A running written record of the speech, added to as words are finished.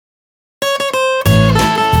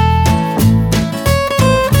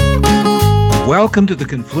Welcome to the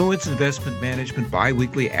Confluence Investment Management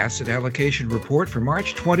Biweekly Asset Allocation Report for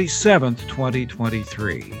March 27th,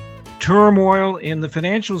 2023. Turmoil in the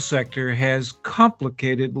financial sector has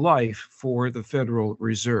complicated life for the Federal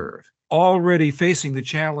Reserve. Already facing the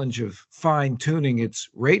challenge of fine-tuning its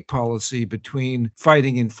rate policy between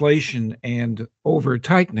fighting inflation and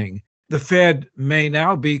over-tightening, the Fed may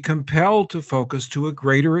now be compelled to focus to a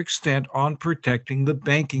greater extent on protecting the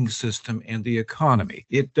banking system and the economy.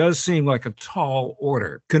 It does seem like a tall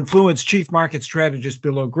order. Confluence Chief Market Strategist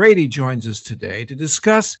Bill O'Grady joins us today to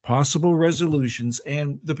discuss possible resolutions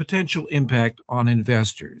and the potential impact on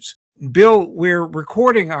investors. Bill, we're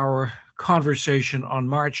recording our conversation on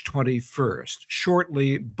March 21st,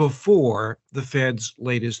 shortly before the Fed's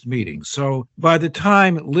latest meeting. So by the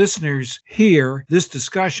time listeners hear this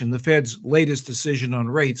discussion, the Fed's latest decision on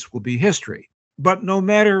rates will be history. But no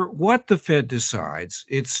matter what the Fed decides,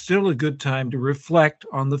 it's still a good time to reflect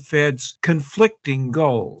on the Fed's conflicting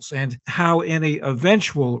goals and how any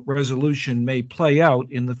eventual resolution may play out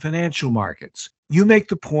in the financial markets. You make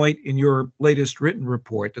the point in your latest written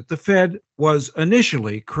report that the Fed was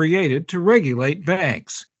initially created to regulate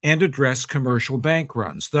banks and address commercial bank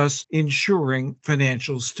runs, thus ensuring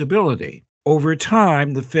financial stability. Over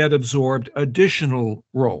time, the Fed absorbed additional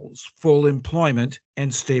roles, full employment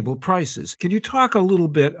and stable prices. Can you talk a little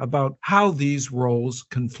bit about how these roles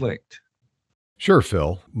conflict? Sure,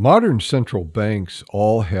 Phil. Modern central banks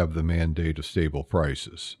all have the mandate of stable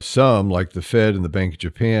prices. Some, like the Fed and the Bank of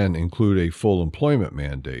Japan, include a full employment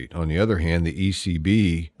mandate. On the other hand, the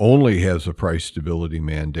ECB only has a price stability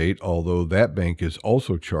mandate, although that bank is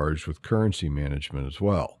also charged with currency management as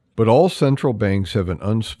well. But all central banks have an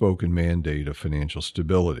unspoken mandate of financial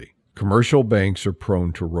stability. Commercial banks are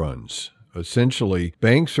prone to runs. Essentially,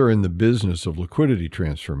 banks are in the business of liquidity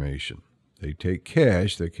transformation. They take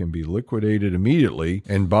cash that can be liquidated immediately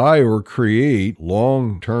and buy or create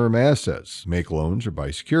long-term assets, make loans or buy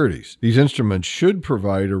securities. These instruments should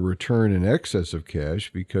provide a return in excess of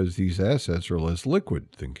cash because these assets are less liquid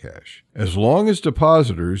than cash. As long as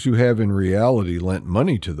depositors who have in reality lent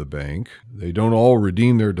money to the bank, they don't all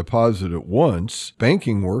redeem their deposit at once,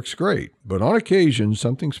 banking works great. But on occasion,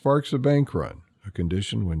 something sparks a bank run. A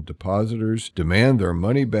condition when depositors demand their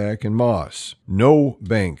money back en masse. No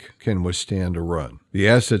bank can withstand a run. The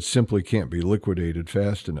assets simply can't be liquidated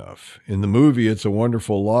fast enough. In the movie It's a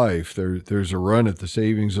Wonderful Life, there's a run at the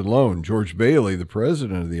savings and loan. George Bailey, the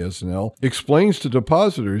president of the S&L, explains to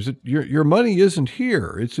depositors that your money isn't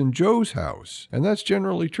here, it's in Joe's house. And that's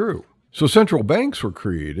generally true. So central banks were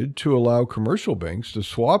created to allow commercial banks to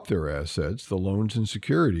swap their assets, the loans and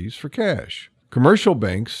securities, for cash. Commercial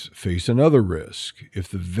banks face another risk. If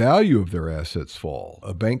the value of their assets fall,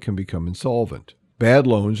 a bank can become insolvent. Bad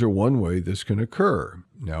loans are one way this can occur.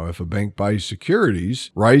 Now, if a bank buys securities,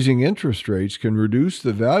 rising interest rates can reduce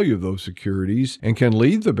the value of those securities and can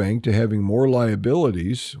lead the bank to having more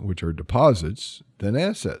liabilities, which are deposits, than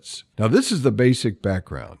assets. Now, this is the basic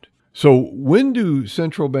background. So when do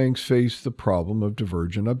central banks face the problem of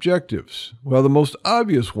divergent objectives? Well, the most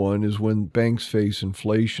obvious one is when banks face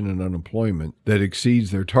inflation and unemployment that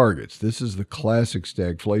exceeds their targets. This is the classic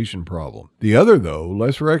stagflation problem. The other, though,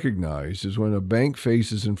 less recognized, is when a bank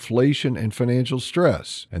faces inflation and financial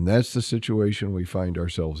stress, and that's the situation we find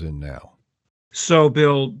ourselves in now. So,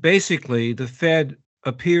 Bill, basically, the Fed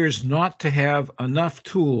appears not to have enough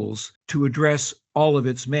tools to address all of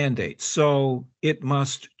its mandates, so it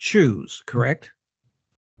must choose, correct?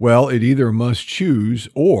 Well, it either must choose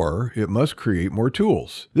or it must create more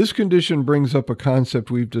tools. This condition brings up a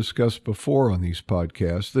concept we've discussed before on these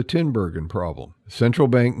podcasts, the Tinbergen problem. The central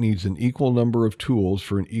bank needs an equal number of tools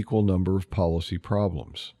for an equal number of policy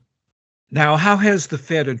problems. Now, how has the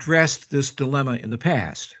Fed addressed this dilemma in the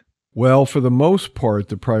past? Well, for the most part,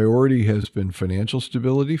 the priority has been financial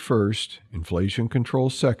stability first, inflation control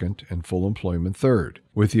second, and full employment third.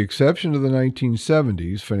 With the exception of the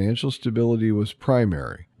 1970s, financial stability was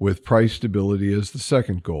primary, with price stability as the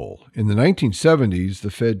second goal. In the 1970s,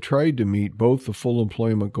 the Fed tried to meet both the full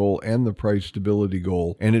employment goal and the price stability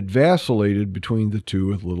goal, and it vacillated between the two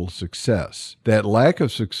with little success. That lack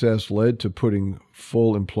of success led to putting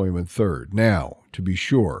full employment third. Now, to be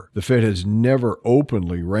sure, the Fed has never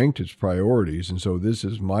openly ranked its priorities, and so this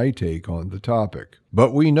is my take on the topic.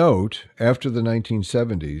 But we note, after the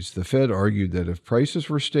 1970s, the Fed argued that if prices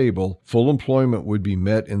were stable, full employment would be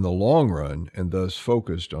met in the long run and thus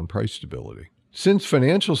focused on price stability. Since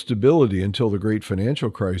financial stability until the Great Financial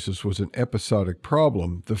Crisis was an episodic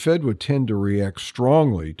problem, the Fed would tend to react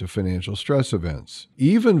strongly to financial stress events.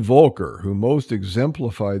 Even Volcker, who most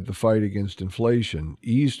exemplified the fight against inflation,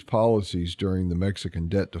 eased policies during the Mexican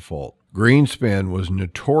debt default. Greenspan was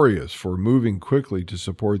notorious for moving quickly to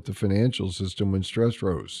support the financial system when stress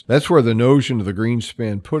rose. That's where the notion of the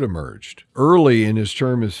Greenspan put emerged. Early in his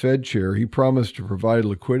term as Fed chair, he promised to provide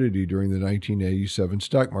liquidity during the 1987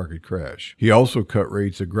 stock market crash. He also cut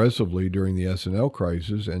rates aggressively during the S&L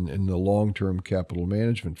crisis and in the long-term capital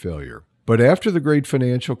management failure. But after the great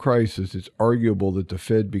financial crisis, it's arguable that the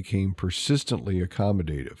Fed became persistently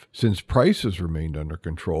accommodative. Since prices remained under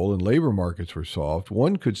control and labor markets were soft,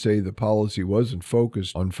 one could say the policy wasn't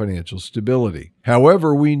focused on financial stability.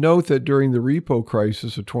 However, we note that during the repo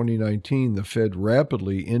crisis of 2019, the Fed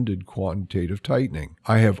rapidly ended quantitative tightening.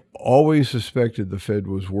 I have always suspected the Fed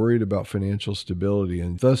was worried about financial stability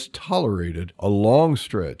and thus tolerated a long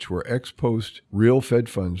stretch where ex-post real Fed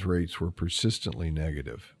funds rates were persistently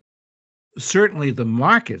negative. Certainly the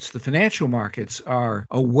markets, the financial markets, are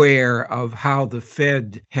aware of how the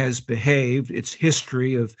Fed has behaved, its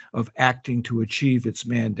history of acting to achieve its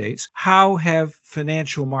mandates. How have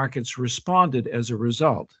financial markets responded as a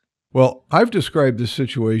result? Well, I've described this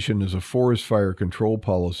situation as a forest fire control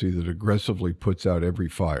policy that aggressively puts out every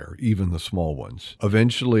fire, even the small ones.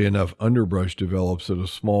 Eventually, enough underbrush develops that a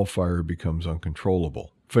small fire becomes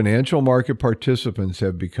uncontrollable. Financial market participants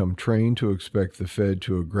have become trained to expect the Fed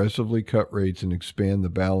to aggressively cut rates and expand the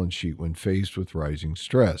balance sheet when faced with rising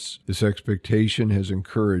stress. This expectation has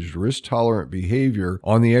encouraged risk-tolerant behavior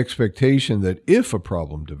on the expectation that if a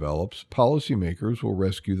problem develops, policymakers will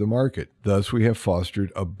rescue the market. Thus, we have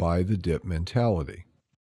fostered a buy-the-dip mentality.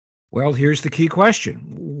 Well, here's the key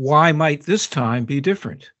question. Why might this time be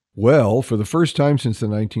different? Well, for the first time since the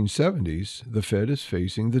 1970s, the Fed is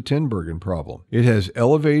facing the Tinbergen problem. It has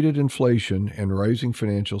elevated inflation and rising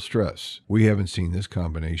financial stress. We haven't seen this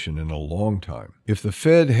combination in a long time. If the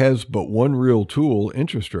Fed has but one real tool,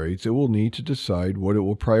 interest rates, it will need to decide what it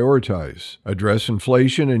will prioritize. Address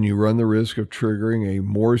inflation and you run the risk of triggering a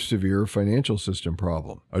more severe financial system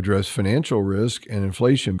problem. Address financial risk and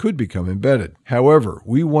inflation could become embedded. However,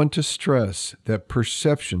 we want to stress that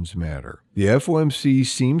perceptions matter. The FOMC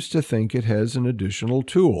seems to think it has an additional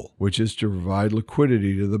tool, which is to provide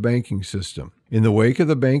liquidity to the banking system. In the wake of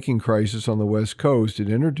the banking crisis on the West Coast, it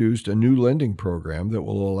introduced a new lending program that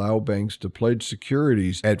will allow banks to pledge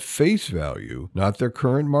securities at face value, not their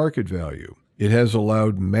current market value. It has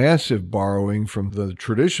allowed massive borrowing from the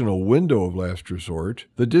traditional window of last resort,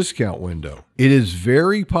 the discount window. It is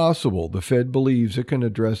very possible the Fed believes it can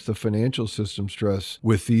address the financial system stress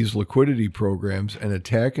with these liquidity programs and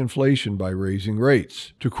attack inflation by raising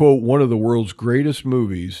rates. To quote one of the world's greatest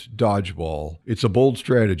movies, Dodgeball, "It's a bold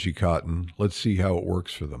strategy, Cotton. Let's see how it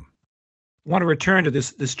works for them." I want to return to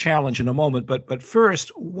this challenge in a moment, but first,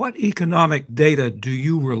 what economic data do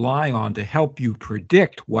you rely on to help you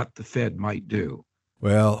predict what the Fed might do?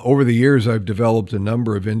 Well, over the years, I've developed a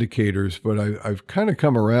number of indicators, but I've kind of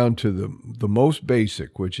come around to the most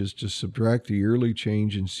basic, which is to subtract the yearly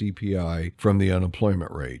change in CPI from the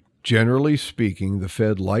unemployment rate. Generally speaking, the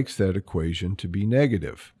Fed likes that equation to be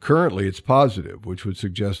negative. Currently, it's positive, which would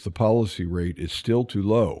suggest the policy rate is still too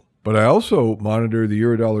low. But I also monitor the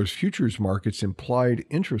Eurodollar's futures market's implied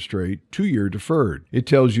interest rate 2-year deferred. It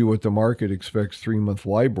tells you what the market expects 3-month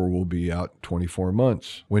LIBOR will be out 24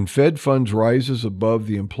 months. When Fed funds rises above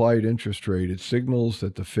the implied interest rate, it signals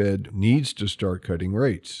that the Fed needs to start cutting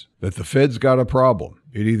rates. That the Fed's got a problem.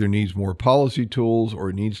 It either needs more policy tools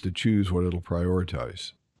or it needs to choose what it'll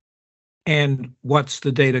prioritize. And what's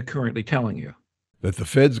the data currently telling you? That the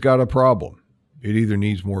Fed's got a problem. It either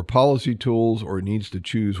needs more policy tools or it needs to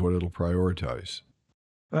choose what it'll prioritize.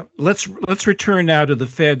 Let's return now to the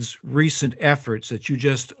Fed's recent efforts that you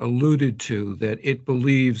just alluded to, that it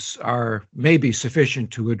believes are maybe sufficient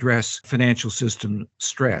to address financial system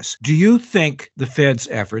stress. Do you think the Fed's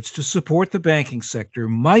efforts to support the banking sector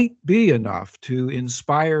might be enough to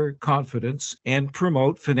inspire confidence and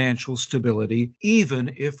promote financial stability,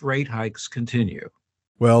 even if rate hikes continue?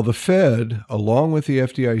 Well, the Fed, along with the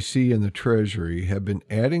FDIC and the Treasury, have been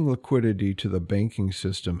adding liquidity to the banking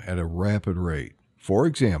system at a rapid rate. For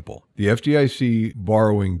example, the FDIC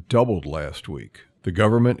borrowing doubled last week. The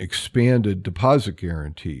government expanded deposit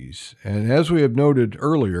guarantees. And as we have noted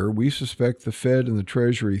earlier, we suspect the Fed and the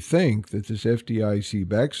Treasury think that this FDIC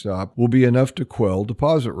backstop will be enough to quell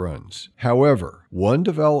deposit runs. However, One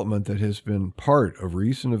development that has been part of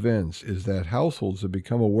recent events is that households have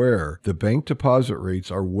become aware that bank deposit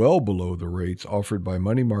rates are well below the rates offered by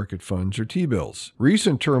money market funds or T-bills.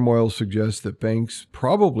 Recent turmoil suggests that banks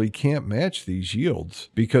probably can't match these yields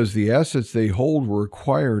because the assets they hold were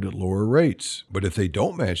acquired at lower rates. But if they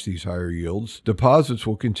don't match these higher yields, deposits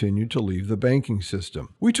will continue to leave the banking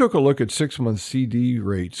system. We took a look at 6-month CD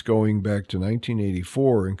rates going back to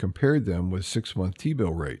 1984 and compared them with 6-month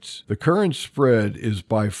T-bill rates. The current spread is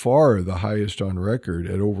by far the highest on record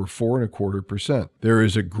at over 4.25%. There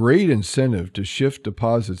is a great incentive to shift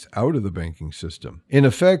deposits out of the banking system. In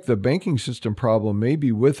effect, the banking system problem may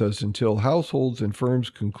be with us until households and firms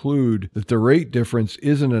conclude that the rate difference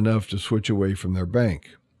isn't enough to switch away from their bank.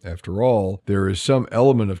 After all, there is some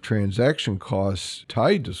element of transaction costs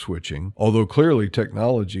tied to switching, although clearly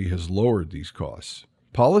technology has lowered these costs.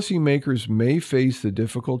 Policymakers may face the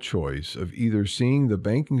difficult choice of either seeing the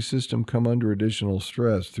banking system come under additional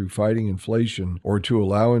stress through fighting inflation or to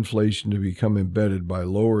allow inflation to become embedded by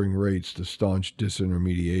lowering rates to staunch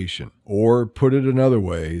disintermediation. Or, put it another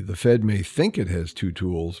way, the Fed may think it has two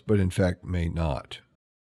tools, but in fact may not.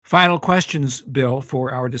 Final questions, Bill,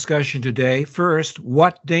 for our discussion today. First,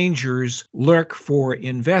 what dangers lurk for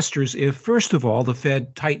investors if, first of all, the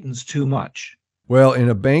Fed tightens too much? Well, in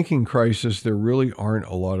a banking crisis, there really aren't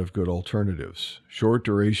a lot of good alternatives.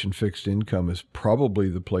 Short-duration fixed income is probably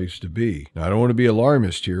the place to be. Now, I don't want to be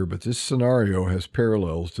alarmist here, but this scenario has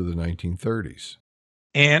parallels to the 1930s.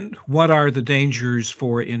 And what are the dangers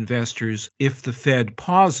for investors if the Fed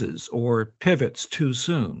pauses or pivots too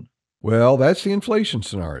soon? Well, that's the inflation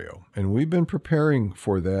scenario, and we've been preparing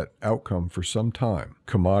for that outcome for some time.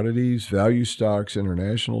 Commodities, value stocks,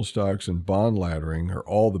 international stocks, and bond laddering are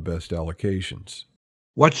all the best allocations.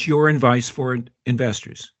 What's your advice for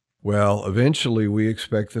investors? Well, eventually we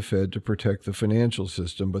expect the Fed to protect the financial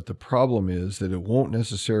system, but the problem is that it won't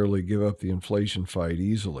necessarily give up the inflation fight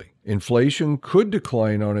easily. Inflation could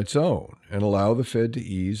decline on its own and allow the Fed to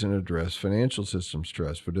ease and address financial system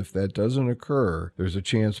stress, but if that doesn't occur, there's a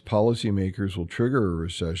chance policymakers will trigger a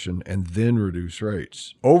recession and then reduce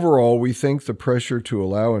rates. Overall, we think the pressure to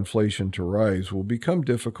allow inflation to rise will become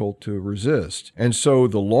difficult to resist, and so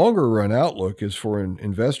the longer-run outlook is for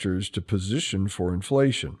investors to position for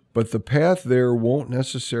inflation. But the path there won't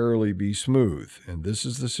necessarily be smooth, and this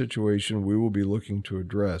is the situation we will be looking to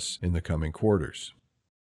address in the coming quarters.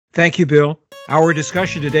 Thank you, Bill. Our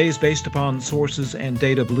discussion today is based upon sources and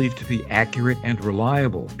data believed to be accurate and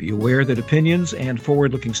reliable. Be aware that opinions and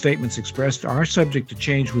forward-looking statements expressed are subject to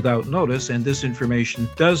change without notice, and this information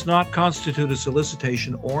does not constitute a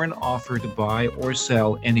solicitation or an offer to buy or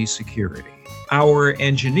sell any security. Our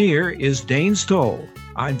engineer is Dane Stoll.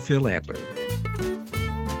 I'm Phil Adler.